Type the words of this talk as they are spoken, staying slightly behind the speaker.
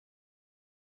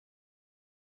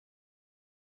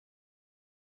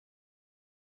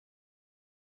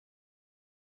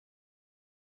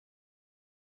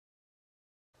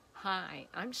Hi,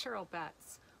 I'm Cheryl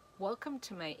Betz. Welcome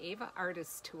to my Ava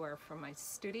Artist Tour from my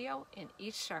studio in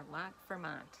East Charlotte,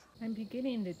 Vermont. I'm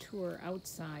beginning the tour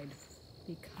outside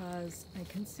because I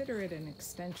consider it an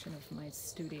extension of my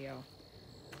studio.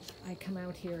 I come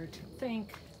out here to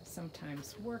think,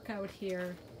 sometimes work out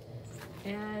here,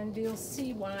 and you'll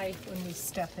see why when we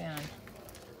step in.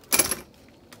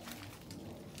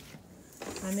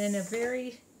 I'm in a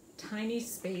very tiny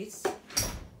space.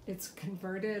 It's a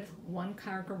converted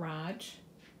one-car garage.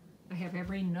 I have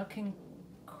every nook and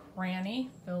cranny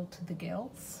filled to the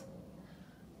gills.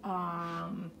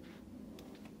 A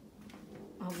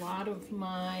lot of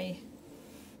my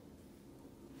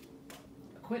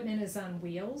equipment is on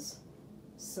wheels,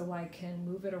 so I can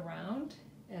move it around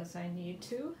as I need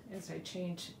to, as I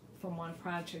change from one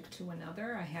project to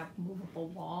another. I have movable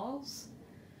walls,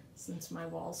 since my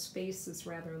wall space is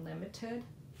rather limited.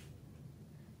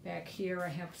 Back here I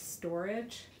have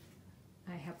storage.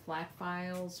 I have flat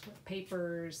files with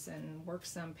papers and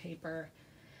works on paper.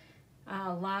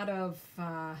 A lot of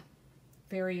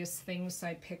various things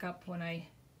I pick up when I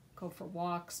go for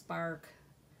walks, bark,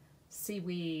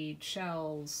 seaweed,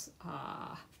 shells,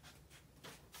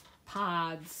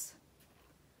 pods.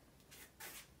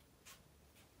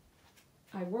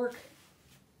 I work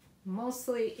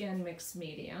mostly in mixed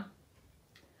media.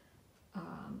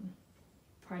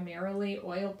 Primarily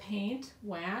oil paint,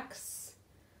 wax,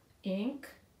 ink,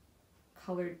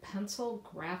 colored pencil,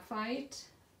 graphite,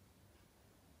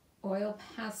 oil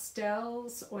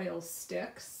pastels, oil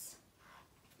sticks,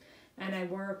 and I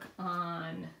work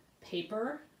on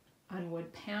paper, on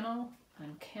wood panel,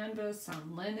 on canvas,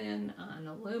 on linen, on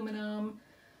aluminum.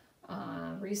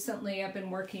 Recently I've been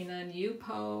working on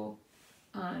UPO,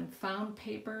 on found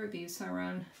paper. These are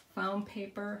on found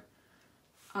paper.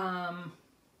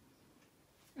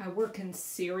 I work in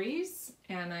series,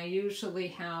 and I usually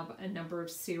have a number of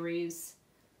series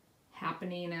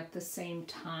happening at the same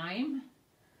time.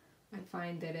 I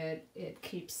find that it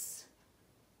keeps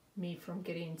me from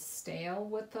getting stale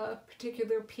with a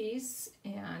particular piece,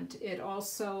 and it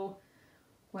also,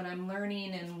 what I'm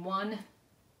learning in one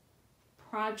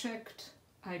project,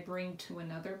 I bring to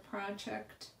another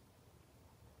project.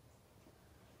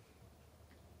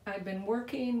 I've been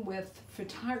working with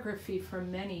photography for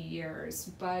many years,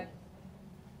 but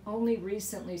only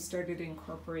recently started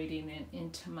incorporating it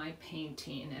into my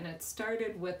painting. And it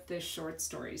started with the short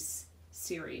stories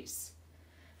series.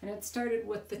 And it started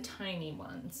with the tiny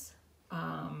ones.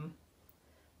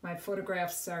 My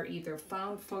photographs are either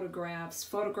found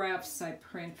photographs I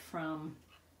print from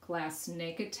glass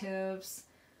negatives,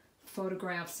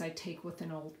 photographs I take with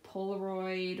an old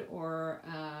Polaroid or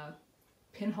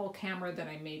pinhole camera that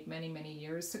I made many, many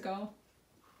years ago.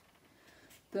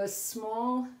 The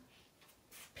small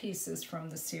pieces from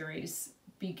the series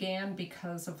began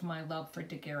because of my love for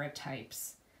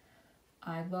daguerreotypes.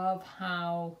 I love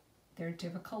how they're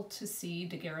difficult to see,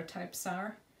 daguerreotypes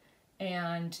are,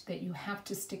 and that you have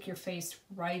to stick your face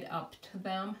right up to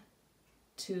them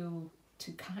to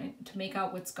make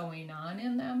out what's going on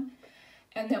in them.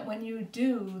 And that when you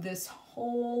do, this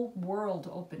whole world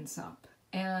opens up.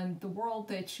 And the world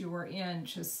that you are in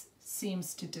just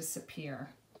seems to disappear.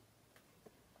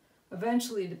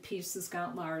 Eventually the pieces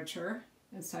got larger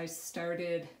as I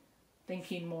started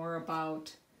thinking more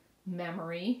about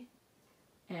memory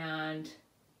and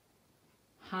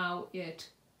how it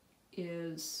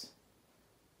is,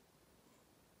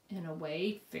 in a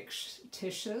way,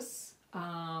 fictitious.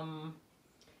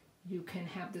 You can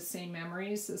have the same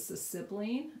memories as a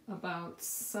sibling about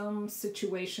some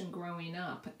situation growing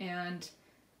up, and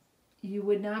you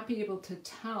would not be able to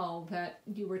tell that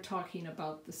you were talking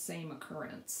about the same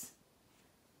occurrence.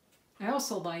 I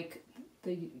also like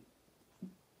the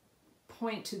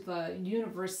point to the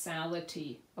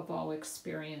universality of all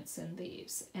experience in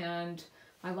these. And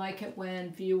I like it when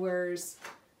viewers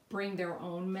bring their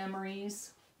own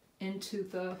memories into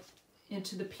the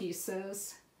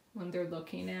pieces when they're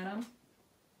looking at them.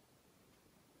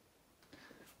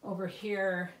 Over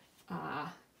here,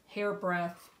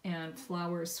 Hairbreath and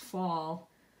Flowers Fall,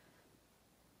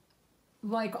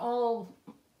 like all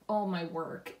my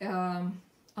work, a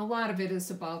lot of it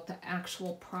is about the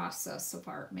actual process of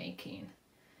art making.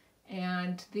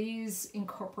 And these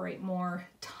incorporate more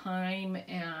time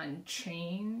and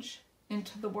change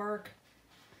into the work.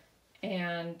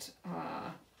 And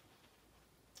I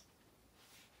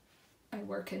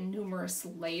work in numerous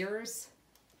layers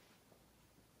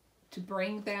to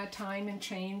bring that time and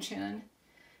change in.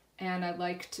 And I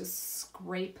like to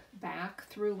scrape back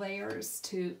through layers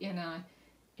to in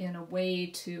a way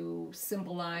to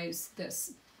symbolize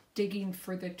this digging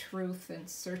for the truth and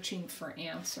searching for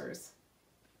answers.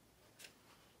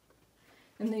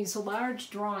 And these large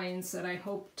drawings that I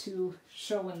hope to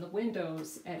show in the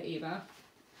windows at Ava,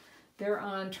 they're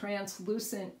on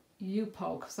translucent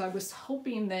U-Po, because I was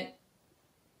hoping that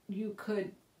you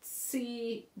could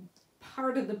see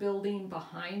part of the building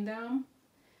behind them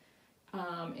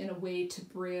in a way to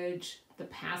bridge the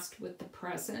past with the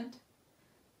present.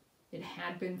 It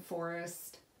had been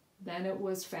forest, then it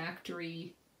was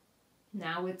factory,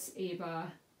 now it's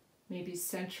Ava. Maybe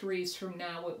centuries from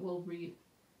now it will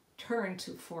return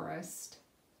to forest.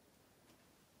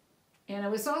 And I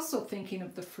was also thinking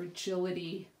of the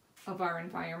fragility of our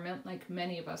environment, like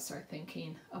many of us are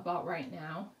thinking about right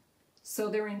now. So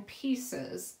they're in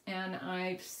pieces, and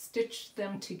I've stitched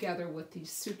them together with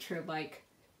these suture-like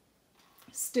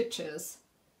stitches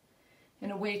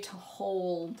in a way to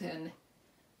hold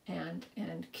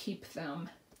and keep them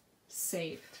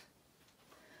safe.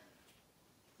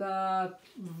 The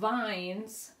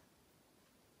vines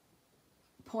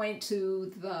point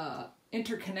to the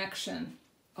interconnection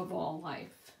of all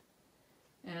life,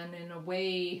 and in a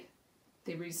way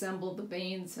they resemble the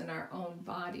veins in our own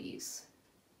bodies.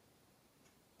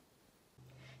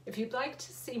 If you'd like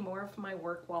to see more of my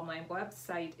work while my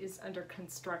website is under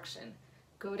construction,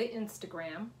 go to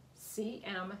Instagram,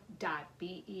 cm.betz.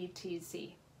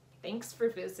 Thanks for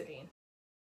visiting.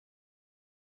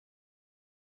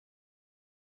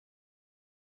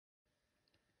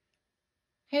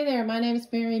 Hey there, my name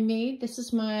is Mary Mead. This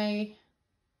is my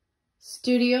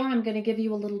studio. I'm going to give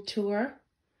you a little tour.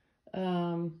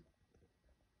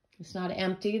 It's not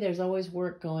empty. There's always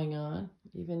work going on,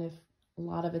 even if a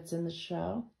lot of it's in the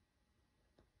show.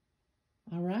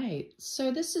 All right,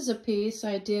 so this is a piece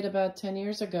I did about 10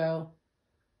 years ago.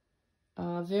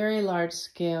 A very large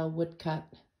scale woodcut.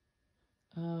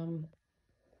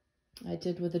 I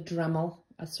did with a Dremel.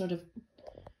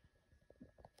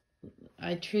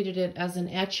 I treated it as an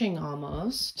etching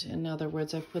almost. In other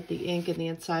words, I put the ink in the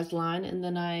incised line and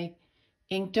then I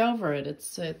inked over it.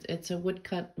 It's a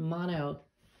woodcut mono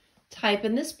type.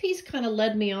 And this piece kind of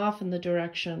led me off in the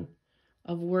direction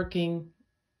of working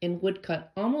in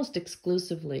woodcut almost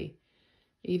exclusively,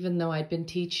 even though I'd been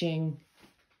teaching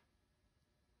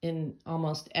in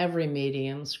almost every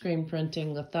medium: screen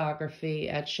printing, lithography,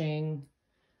 etching,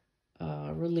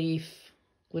 relief,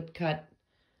 woodcut.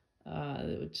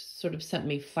 Which sort of sent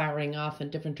me firing off in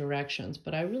different directions,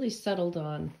 but I really settled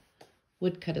on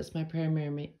woodcut as my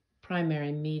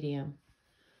primary medium.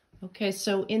 Okay,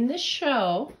 so in this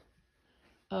show,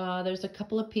 there's a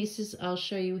couple of pieces I'll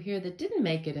show you here that didn't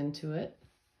make it into it.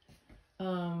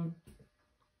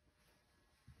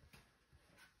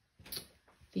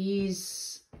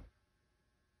 These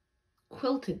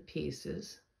quilted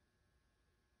pieces.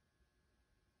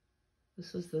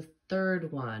 This is the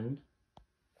third one.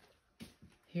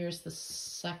 Here's the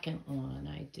second one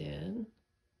I did.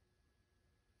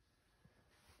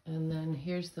 And then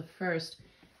here's the first.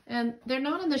 And they're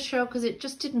not in the show because it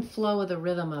just didn't flow with the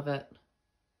rhythm of it.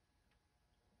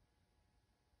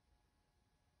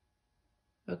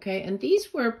 Okay, and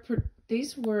these were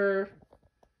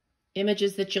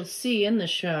images that you'll see in the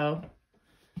show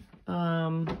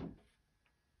that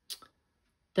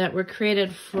were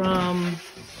created from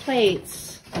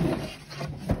plates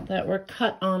that were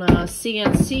cut on a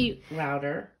CNC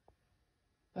router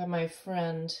by my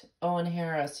friend Owen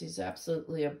Harris. He's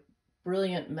absolutely a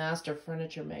brilliant master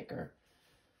furniture maker.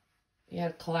 We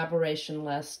had a collaboration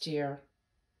last year.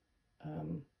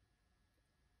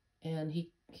 And he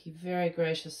very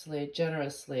graciously,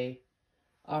 generously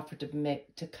offered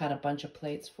to cut a bunch of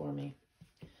plates for me.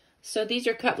 So these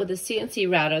are cut with a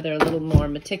CNC router. They're a little more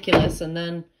meticulous. And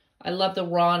then I love the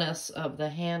rawness of the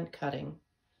hand cutting.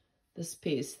 This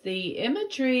piece. The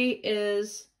imagery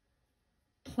is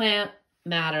plant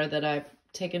matter that I've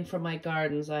taken from my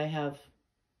gardens. I have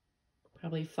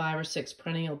probably 5 or 6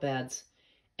 perennial beds,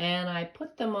 and I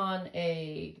put them on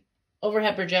a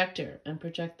overhead projector and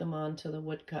project them onto the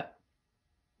woodcut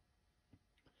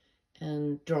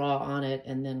and draw on it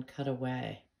and then cut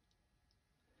away.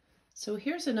 So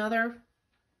here's another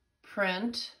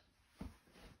print.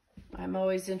 I'm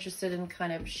always interested in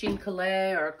kind of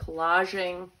chine-collé or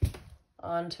collaging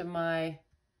onto my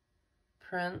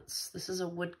prints. This is a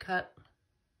woodcut.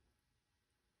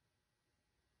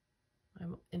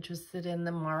 I'm interested in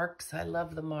the marks. I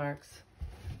love the marks.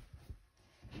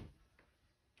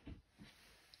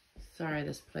 Sorry,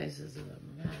 this place is a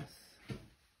mess.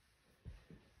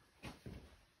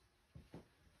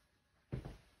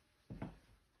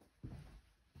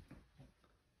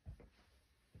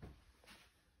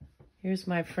 Here's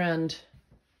my friend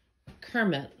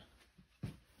Kermit.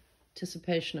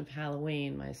 Anticipation of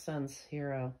Halloween, my son's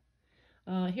hero.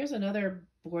 Here's another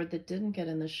board that didn't get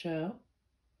in the show.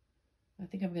 I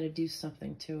think I'm going to do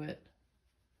something to it.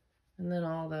 And then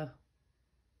all the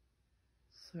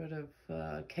sort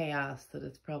of chaos that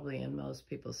it's probably in most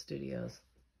people's studios.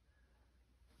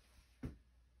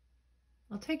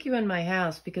 I'll take you in my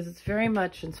house because it's very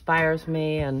much inspires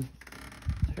me, and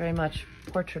it's very much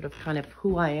a portrait of kind of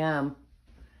who I am.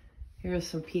 Here are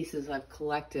some pieces I've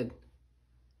collected.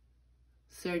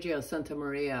 Sergio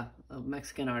Santamaria, a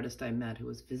Mexican artist I met who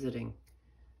was visiting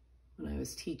when I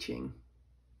was teaching.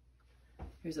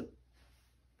 Here's a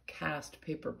cast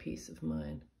paper piece of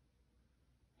mine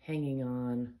hanging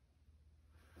on.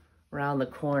 Around the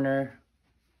corner,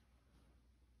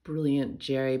 brilliant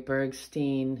Jerry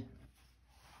Bergstein.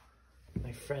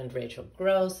 My friend Rachel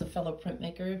Gross, a fellow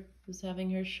printmaker who's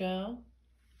having her show.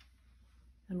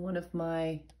 And one of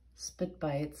my spit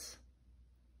bites.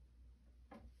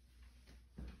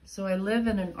 So I live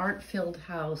in an art-filled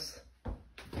house.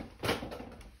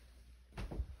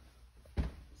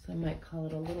 So I might call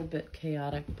it a little bit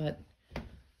chaotic, but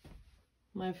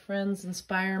my friends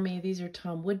inspire me. These are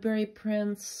Tom Woodbury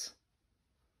prints,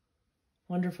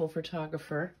 wonderful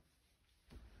photographer.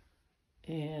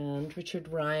 And Richard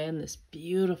Ryan, this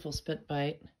beautiful spit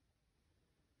bite.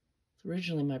 It's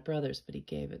originally my brother's, but he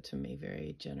gave it to me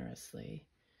very generously.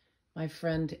 My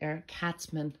friend Eric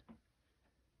Katzman.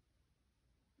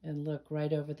 And look,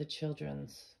 right over the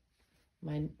children's,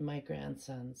 my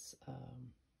grandson's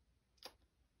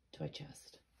toy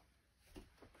chest.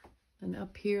 And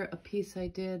up here, a piece I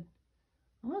did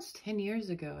almost 10 years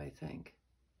ago, I think.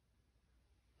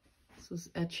 This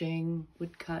was etching,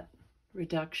 woodcut,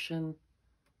 reduction.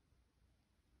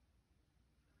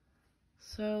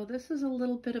 So this is a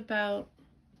little bit about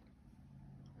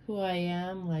who I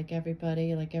am. Like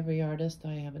everybody, like every artist,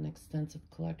 I have an extensive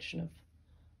collection of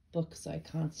books I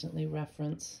constantly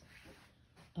reference.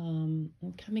 I'm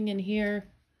coming in here,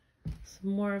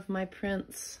 some more of my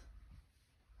prints.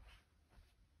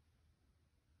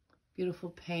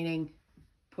 Beautiful painting,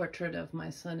 portrait of my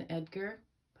son Edgar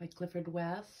by Clifford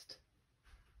West.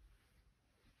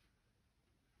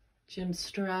 Jim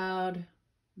Stroud,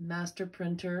 master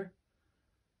printer.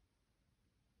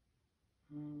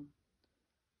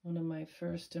 One of my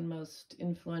first and most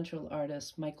influential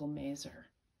artists, Michael Mazer.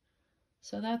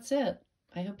 So that's it.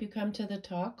 I hope you come to the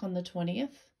talk on the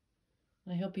 20th.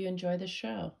 I hope you enjoy the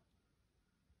show.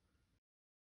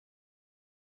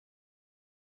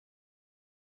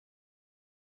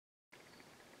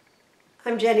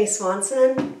 I'm Jenny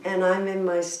Swanson, and I'm in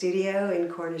my studio in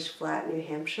Cornish Flat, New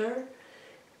Hampshire.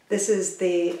 This is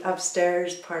the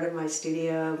upstairs part of my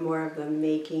studio. More of the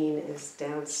making is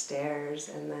downstairs,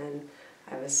 and then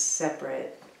I have a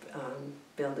separate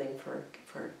building for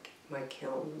my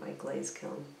kiln, my glaze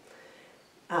kiln.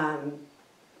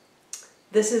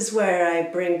 This is where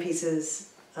I bring pieces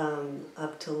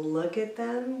up to look at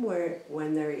them,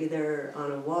 when they're either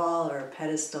on a wall or a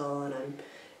pedestal, and I'm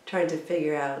trying to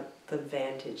figure out the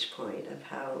vantage point of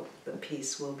how the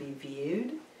piece will be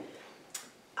viewed.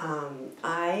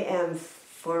 I am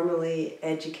formally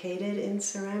educated in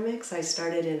ceramics. I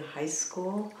started in high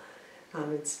school.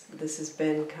 This has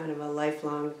been kind of a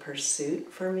lifelong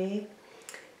pursuit for me.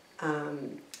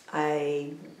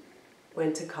 I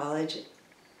went to college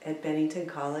at Bennington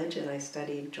College, and I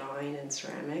studied drawing and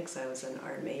ceramics. I was an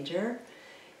art major.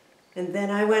 And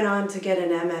then I went on to get an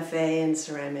MFA in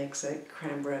ceramics at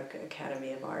Cranbrook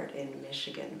Academy of Art in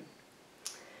Michigan.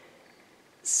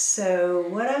 So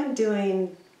what I'm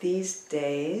doing these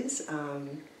days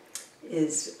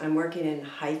is I'm working in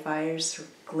high fire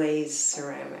glazed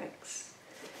ceramics.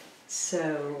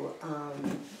 So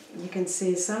you can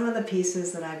see some of the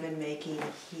pieces that I've been making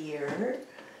here.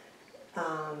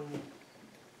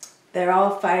 They're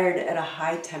all fired at a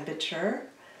high temperature.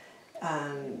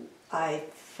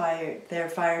 They're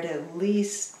fired at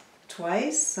least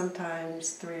twice,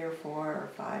 sometimes 3 or 4 or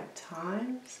 5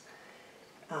 times.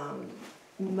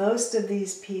 Most of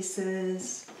these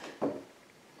pieces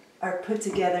are put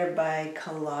together by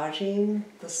collaging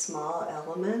the small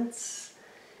elements.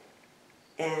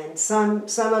 And some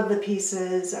of the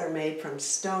pieces are made from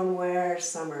stoneware,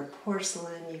 some are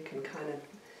porcelain. You can kind of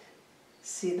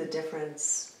see the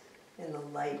difference in the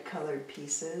light colored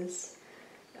pieces.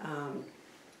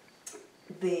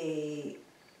 The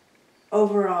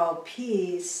overall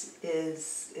piece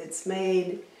it's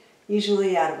made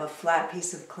usually out of a flat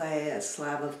piece of clay, a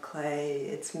slab of clay.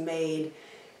 It's made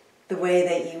the way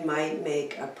that you might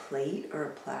make a plate or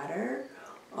a platter,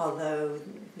 although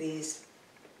these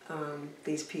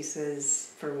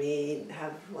pieces for me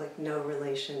have like no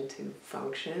relation to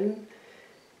function.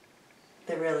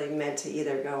 They're really meant to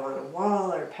either go on a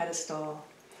wall or a pedestal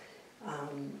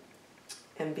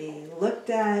and be looked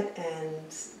at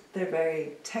and they're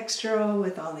very textural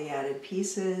with all the added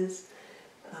pieces.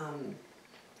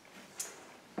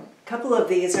 A couple of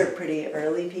these are pretty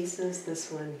early pieces.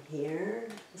 This one here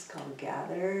is called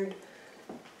Gathered.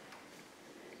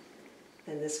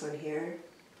 And this one here,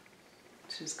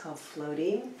 which is called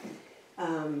Floating.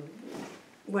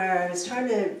 Where I was trying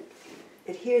to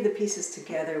adhere the pieces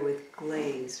together with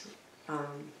glaze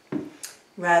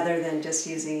rather than just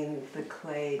using the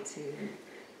clay to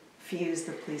fuse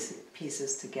the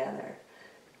pieces together.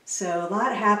 So a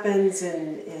lot happens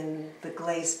in the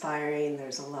glaze firing.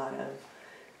 There's a lot of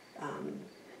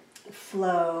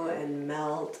flow and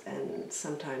melt and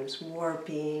sometimes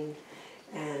warping,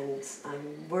 and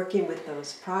I'm working with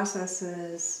those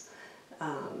processes,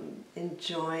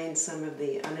 enjoying some of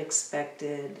the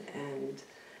unexpected and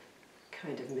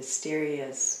kind of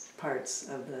mysterious parts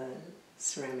of the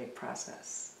ceramic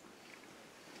process.